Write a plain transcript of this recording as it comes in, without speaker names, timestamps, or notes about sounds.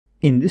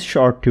In this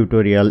short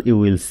tutorial, you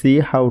will see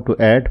how to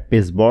add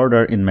page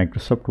border in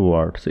Microsoft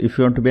Word. So if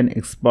you want to be an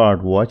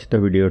expert, watch the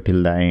video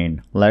till the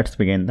end. Let's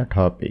begin the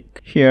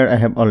topic. Here I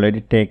have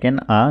already taken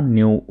a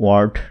new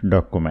Word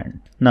document.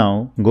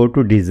 Now go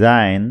to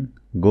Design,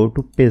 go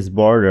to Page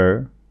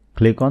Border,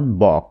 click on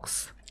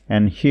Box.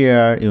 And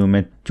here you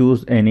may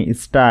choose any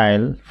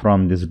style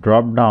from this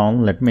drop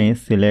down. Let me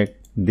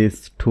select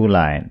this 2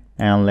 line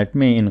and let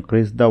me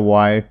increase the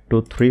width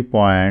to 3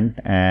 point,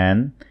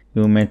 and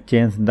you may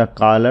change the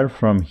color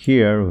from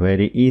here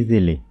very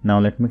easily. Now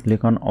let me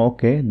click on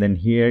OK. Then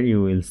here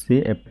you will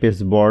see a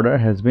page border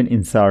has been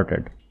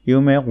inserted.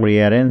 You may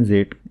rearrange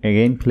it.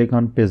 Again click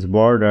on page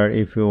border.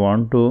 If you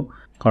want to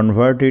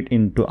convert it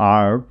into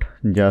art,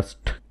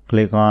 just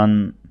click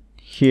on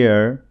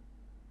here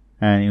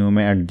and you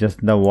may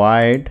adjust the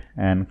width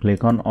and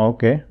click on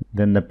OK.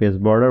 Then the page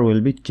border will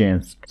be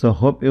changed. So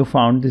hope you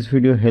found this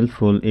video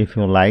helpful. If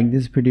you like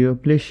this video,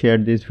 please share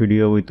this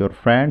video with your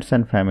friends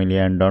and family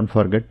and don't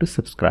forget to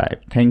subscribe.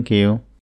 Thank you.